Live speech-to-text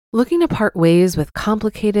Looking to part ways with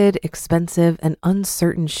complicated, expensive, and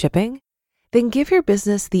uncertain shipping? Then give your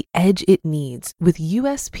business the edge it needs with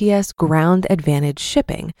USPS Ground Advantage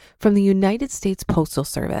shipping from the United States Postal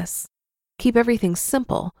Service. Keep everything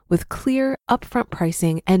simple with clear, upfront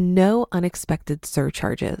pricing and no unexpected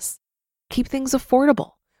surcharges. Keep things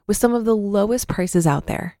affordable with some of the lowest prices out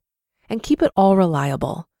there. And keep it all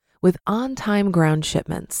reliable with on-time ground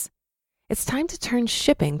shipments. It's time to turn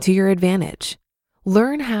shipping to your advantage.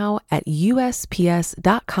 Learn how at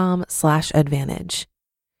USPS.com/advantage.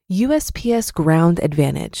 USPS Ground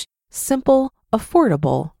Advantage. Simple,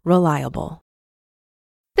 affordable, reliable.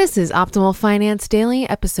 This is Optimal Finance Daily,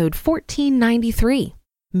 episode 1493.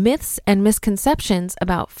 Myths and Misconceptions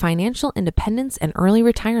about Financial Independence and Early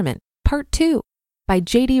Retirement, Part 2, by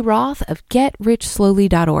J.D. Roth of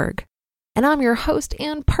GetRichSlowly.org. And I'm your host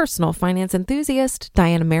and personal finance enthusiast,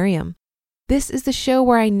 Diana Merriam. This is the show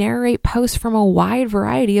where I narrate posts from a wide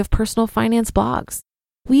variety of personal finance blogs.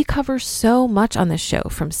 We cover so much on this show,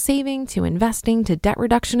 from saving to investing to debt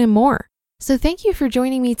reduction and more. So thank you for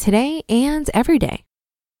joining me today and every day.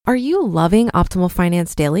 Are you loving Optimal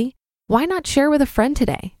Finance Daily? Why not share with a friend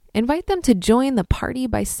today? Invite them to join the party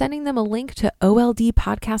by sending them a link to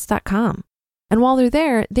oldpodcast.com. And while they're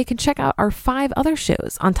there, they can check out our 5 other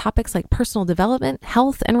shows on topics like personal development,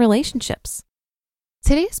 health, and relationships.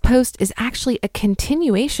 Today's post is actually a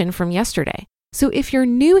continuation from yesterday. So if you're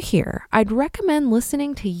new here, I'd recommend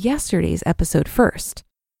listening to yesterday's episode first.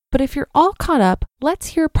 But if you're all caught up, let's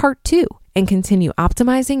hear part 2 and continue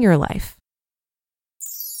optimizing your life.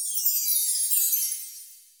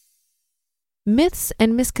 Myths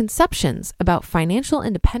and Misconceptions about Financial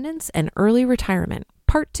Independence and Early Retirement,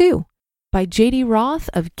 Part 2, by J.D. Roth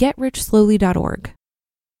of GetRichSlowly.org.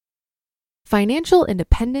 Financial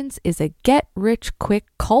independence is a get-rich-quick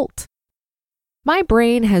cult. My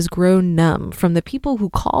brain has grown numb from the people who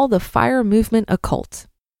call the FIRE movement a cult.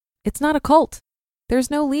 It's not a cult.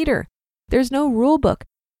 There's no leader. There's no rule book.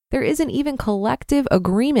 There isn't even collective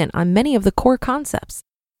agreement on many of the core concepts.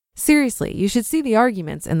 Seriously, you should see the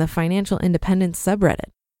arguments in the financial independence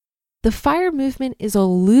subreddit. The FIRE movement is a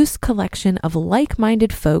loose collection of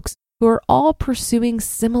like-minded folks who are all pursuing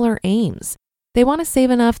similar aims. They want to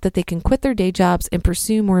save enough that they can quit their day jobs and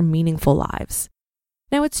pursue more meaningful lives.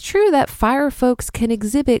 Now, it's true that FIRE folks can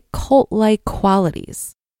exhibit cult-like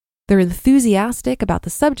qualities. They're enthusiastic about the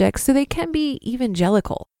subject, so they can be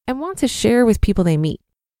evangelical and want to share with people they meet.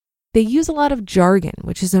 They use a lot of jargon,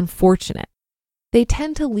 which is unfortunate. They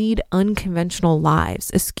tend to lead unconventional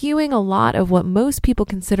lives, eschewing a lot of what most people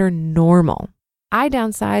consider normal. I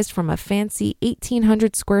downsized from a fancy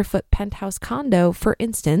 1,800 square foot penthouse condo, for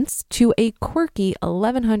instance, to a quirky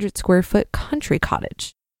 1,100 square foot country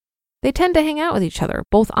cottage. They tend to hang out with each other,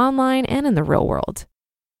 both online and in the real world.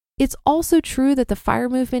 It's also true that the FIRE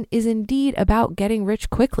movement is indeed about getting rich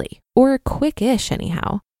quickly, or quick-ish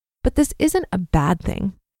anyhow. But this isn't a bad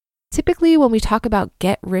thing. Typically, when we talk about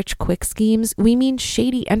get-rich-quick schemes, we mean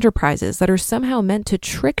shady enterprises that are somehow meant to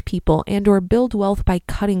trick people and/or build wealth by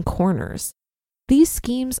cutting corners. These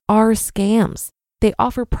schemes are scams. They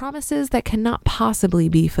offer promises that cannot possibly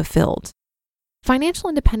be fulfilled. Financial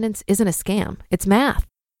independence isn't a scam. It's math.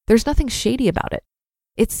 There's nothing shady about it.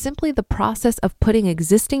 It's simply the process of putting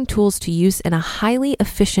existing tools to use in a highly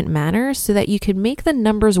efficient manner so that you can make the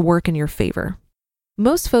numbers work in your favor.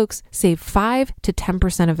 Most folks save 5 to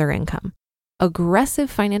 10% of their income.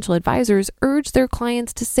 Aggressive financial advisors urge their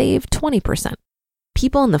clients to save 20%.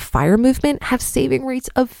 People in the FIRE movement have saving rates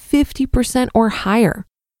of 50% or higher.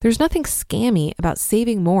 There's nothing scammy about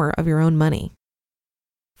saving more of your own money.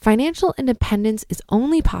 Financial independence is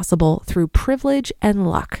only possible through privilege and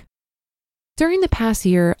luck. During the past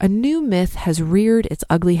year, a new myth has reared its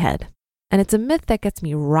ugly head, and it's a myth that gets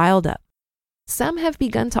me riled up. Some have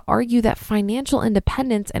begun to argue that financial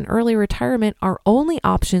independence and early retirement are only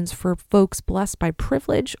options for folks blessed by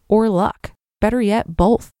privilege or luck. Better yet,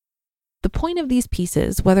 both. The point of these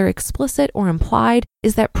pieces, whether explicit or implied,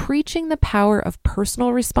 is that preaching the power of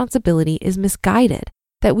personal responsibility is misguided,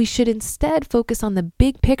 that we should instead focus on the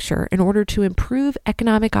big picture in order to improve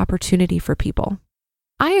economic opportunity for people.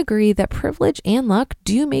 I agree that privilege and luck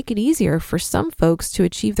do make it easier for some folks to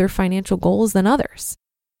achieve their financial goals than others.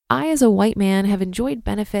 I, as a white man, have enjoyed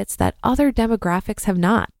benefits that other demographics have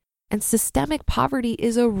not, and systemic poverty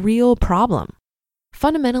is a real problem.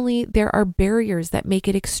 Fundamentally, there are barriers that make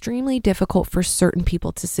it extremely difficult for certain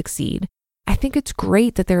people to succeed. I think it's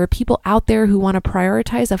great that there are people out there who want to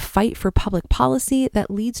prioritize a fight for public policy that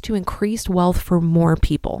leads to increased wealth for more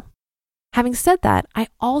people. Having said that, I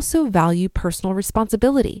also value personal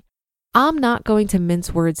responsibility. I'm not going to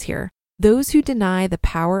mince words here. Those who deny the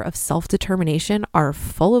power of self-determination are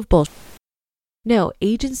full of bullshit. No,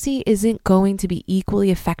 agency isn't going to be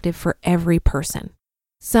equally effective for every person.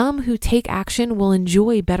 Some who take action will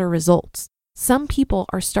enjoy better results. Some people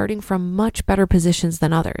are starting from much better positions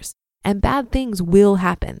than others, and bad things will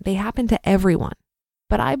happen. They happen to everyone.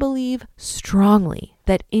 But I believe strongly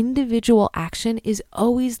that individual action is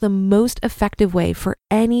always the most effective way for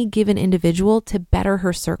any given individual to better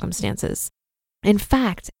her circumstances. In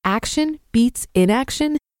fact, action beats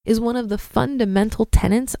inaction is one of the fundamental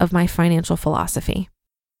tenets of my financial philosophy.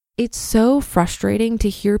 It's so frustrating to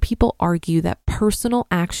hear people argue that personal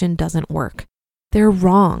action doesn't work. They're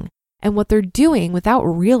wrong. And what they're doing without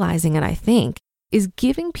realizing it, I think, is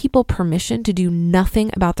giving people permission to do nothing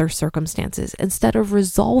about their circumstances instead of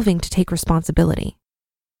resolving to take responsibility.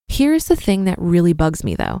 Here's the thing that really bugs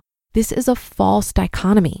me though. This is a false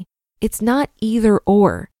dichotomy. It's not either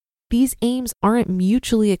or. These aims aren't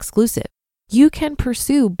mutually exclusive. You can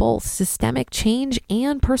pursue both systemic change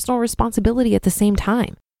and personal responsibility at the same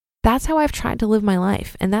time. That's how I've tried to live my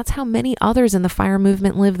life, and that's how many others in the FIRE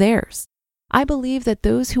movement live theirs. I believe that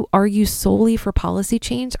those who argue solely for policy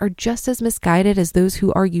change are just as misguided as those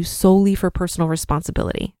who argue solely for personal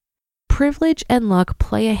responsibility. Privilege and luck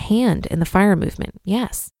play a hand in the FIRE movement,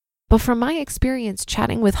 yes. But from my experience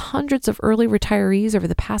chatting with hundreds of early retirees over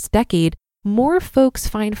the past decade, more folks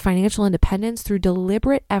find financial independence through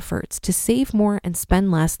deliberate efforts to save more and spend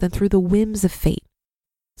less than through the whims of fate.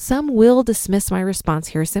 Some will dismiss my response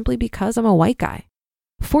here simply because I'm a white guy.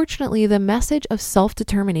 Fortunately, the message of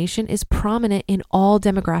self-determination is prominent in all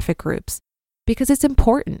demographic groups because it's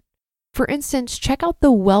important. For instance, check out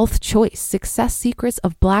the Wealth Choice Success Secrets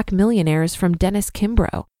of Black Millionaires from Dennis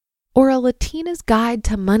Kimbrough, or A Latina's Guide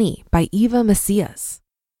to Money by Eva Macias.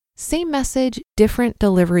 Same message, different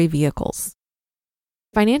delivery vehicles.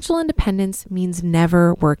 Financial independence means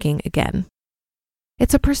never working again.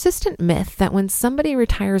 It's a persistent myth that when somebody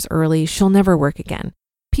retires early, she'll never work again.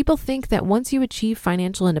 People think that once you achieve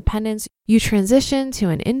financial independence, you transition to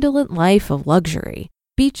an indolent life of luxury.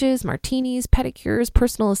 Beaches, martinis, pedicures,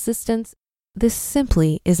 personal assistants. This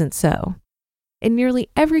simply isn't so. In nearly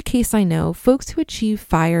every case I know, folks who achieve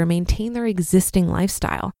FIRE maintain their existing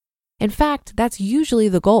lifestyle. In fact, that's usually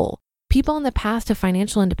the goal. People on the path to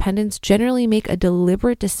financial independence generally make a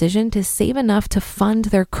deliberate decision to save enough to fund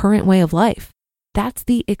their current way of life. That's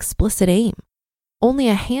the explicit aim. Only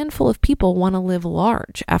a handful of people want to live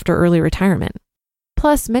large after early retirement.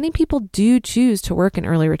 Plus, many people do choose to work in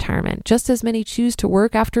early retirement, just as many choose to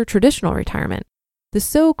work after traditional retirement. The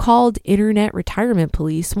so-called internet retirement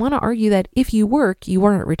police want to argue that if you work, you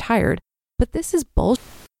aren't retired. But this is bullshit.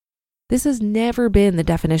 This has never been the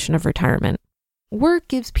definition of retirement. Work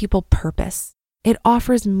gives people purpose. It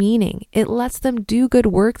offers meaning. It lets them do good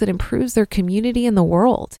work that improves their community and the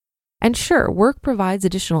world. And sure, work provides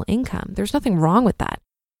additional income. There's nothing wrong with that.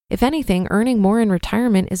 If anything, earning more in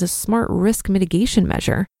retirement is a smart risk mitigation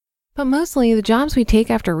measure. But mostly, the jobs we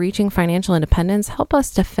take after reaching financial independence help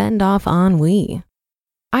us to fend off ennui.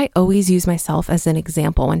 I always use myself as an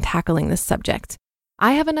example when tackling this subject.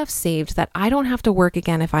 I have enough saved that I don't have to work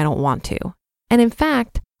again if I don't want to. And in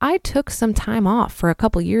fact, I took some time off for a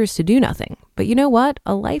couple years to do nothing. But you know what?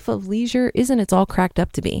 A life of leisure isn't it's all cracked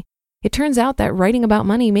up to be. It turns out that writing about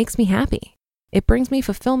money makes me happy. It brings me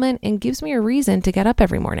fulfillment and gives me a reason to get up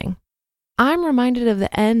every morning. I'm reminded of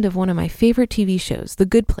the end of one of my favorite TV shows, The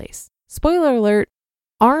Good Place. Spoiler alert,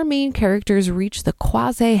 our main characters reach the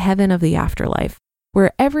quasi-heaven of the afterlife,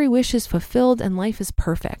 where every wish is fulfilled and life is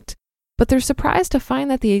perfect. But they're surprised to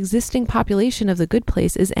find that the existing population of The Good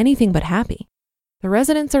Place is anything but happy. The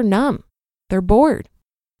residents are numb. They're bored.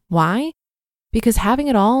 Why? Because having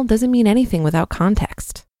it all doesn't mean anything without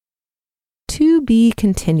context. To be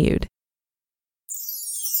continued.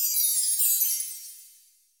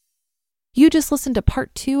 You just listened to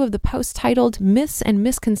part 2 of the post titled Myths and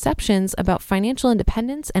Misconceptions about Financial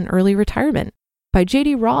Independence and Early Retirement by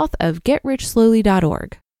J.D. Roth of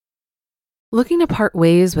GetRichSlowly.org. Looking to part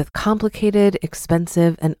ways with complicated,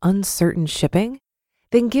 expensive, and uncertain shipping?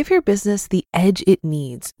 Then give your business the edge it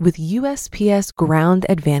needs with USPS Ground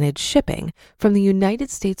Advantage shipping from the United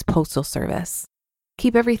States Postal Service.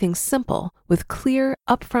 Keep everything simple with clear,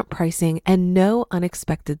 upfront pricing and no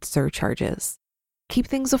unexpected surcharges. Keep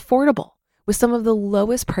things affordable with some of the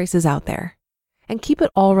lowest prices out there. And keep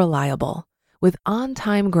it all reliable with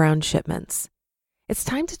on-time ground shipments. It's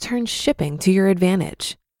time to turn shipping to your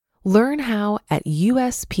advantage. Learn how at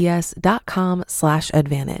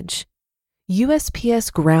USPS.com/advantage.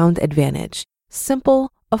 USPS Ground Advantage.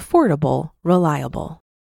 Simple, affordable, reliable.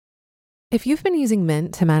 If you've been using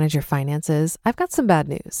Mint to manage your finances, I've got some bad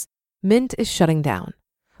news. Mint is shutting down.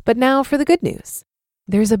 But now for the good news.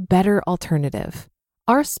 There's a better alternative.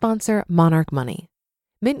 Our sponsor, Monarch Money.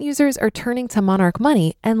 Mint users are turning to Monarch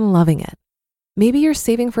Money and loving it. Maybe you're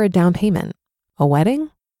saving for a down payment, a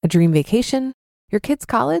wedding, a dream vacation, your kids'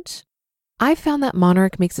 college. I've found that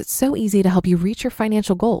Monarch makes it so easy to help you reach your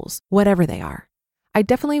financial goals, whatever they are. I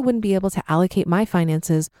definitely wouldn't be able to allocate my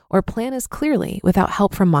finances or plan as clearly without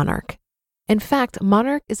help from Monarch. In fact,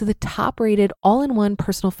 Monarch is the top-rated all-in-one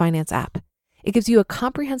personal finance app. It gives you a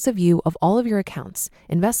comprehensive view of all of your accounts,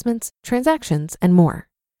 investments, transactions, and more.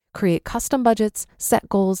 Create custom budgets, set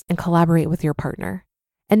goals, and collaborate with your partner.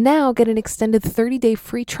 And now get an extended 30-day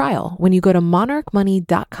free trial when you go to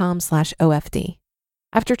monarchmoney.com/OFD.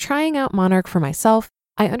 After trying out Monarch for myself,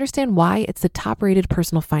 I understand why it's the top-rated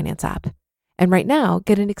personal finance app. And right now,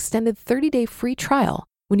 get an extended 30-day free trial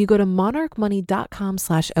when you go to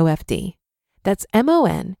monarchmoney.com/OFD. That's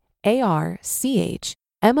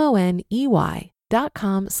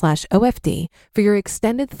monarchmoney.com/OFD for your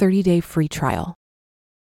extended 30-day free trial.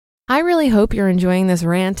 I really hope you're enjoying this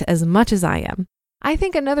rant as much as I am. I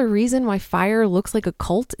think another reason why FIRE looks like a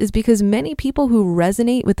cult is because many people who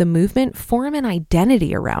resonate with the movement form an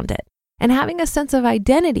identity around it. And having a sense of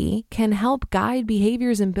identity can help guide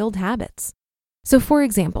behaviors and build habits. So for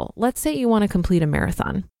example, let's say you want to complete a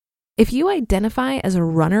marathon. If you identify as a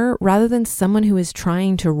runner rather than someone who is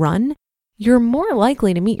trying to run, you're more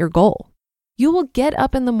likely to meet your goal. You will get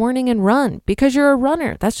up in the morning and run because you're a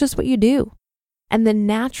runner. That's just what you do. And the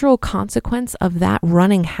natural consequence of that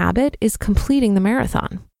running habit is completing the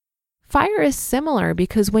marathon. FIRE is similar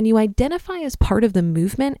because when you identify as part of the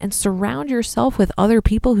movement and surround yourself with other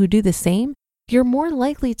people who do the same, you're more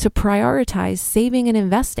likely to prioritize saving and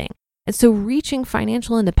investing. And so reaching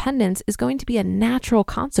financial independence is going to be a natural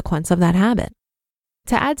consequence of that habit.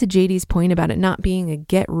 To add to JD's point about it not being a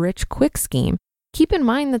get-rich-quick scheme, keep in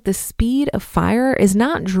mind that the speed of FIRE is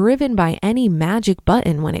not driven by any magic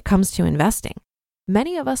button when it comes to investing.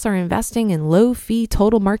 Many of us are investing in low-fee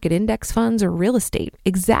total market index funds or real estate,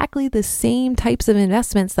 exactly the same types of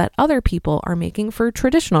investments that other people are making for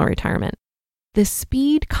traditional retirement. The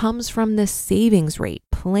speed comes from the savings rate,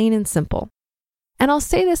 plain and simple. And I'll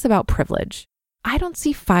say this about privilege. I don't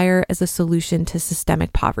see FIRE as a solution to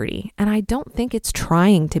systemic poverty, and I don't think it's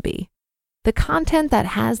trying to be. The content that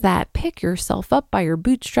has that pick yourself up by your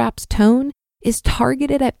bootstraps tone is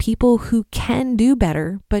targeted at people who can do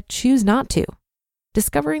better but choose not to.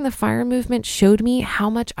 Discovering the FIRE movement showed me how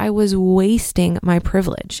much I was wasting my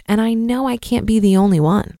privilege, and I know I can't be the only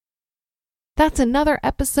one. That's another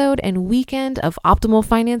episode and weekend of Optimal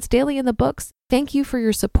Finance Daily in the books. Thank you for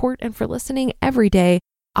your support and for listening every day.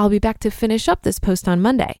 I'll be back to finish up this post on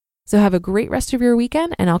Monday. So have a great rest of your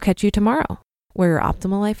weekend, and I'll catch you tomorrow, where your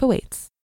optimal life awaits.